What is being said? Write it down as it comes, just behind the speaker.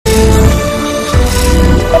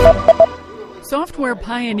Software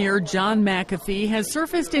pioneer John McAfee has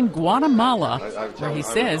surfaced in Guatemala, where he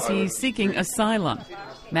says he's seeking asylum.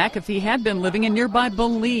 McAfee had been living in nearby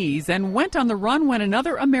Belize and went on the run when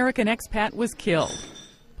another American expat was killed.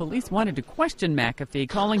 Police wanted to question McAfee,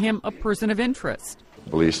 calling him a person of interest.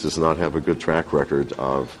 Belize does not have a good track record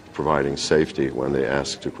of providing safety when they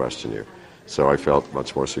ask to question you. So I felt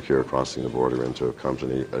much more secure crossing the border into a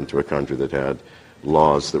country that had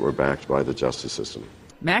laws that were backed by the justice system.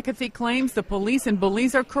 McAfee claims the police in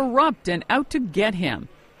Belize are corrupt and out to get him.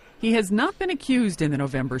 He has not been accused in the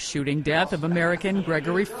November shooting death of American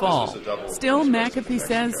Gregory Fall. Still, McAfee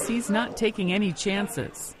says he's not taking any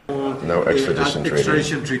chances. No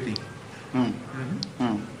extradition treaty.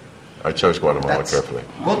 I chose Guatemala carefully.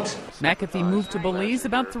 McAfee moved to Belize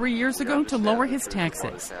about 3 years ago to lower his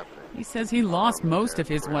taxes. He says he lost most of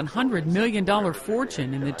his $100 million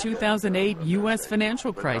fortune in the 2008 U.S.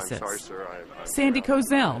 financial crisis. Sandy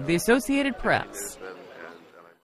Kozel, The Associated Press.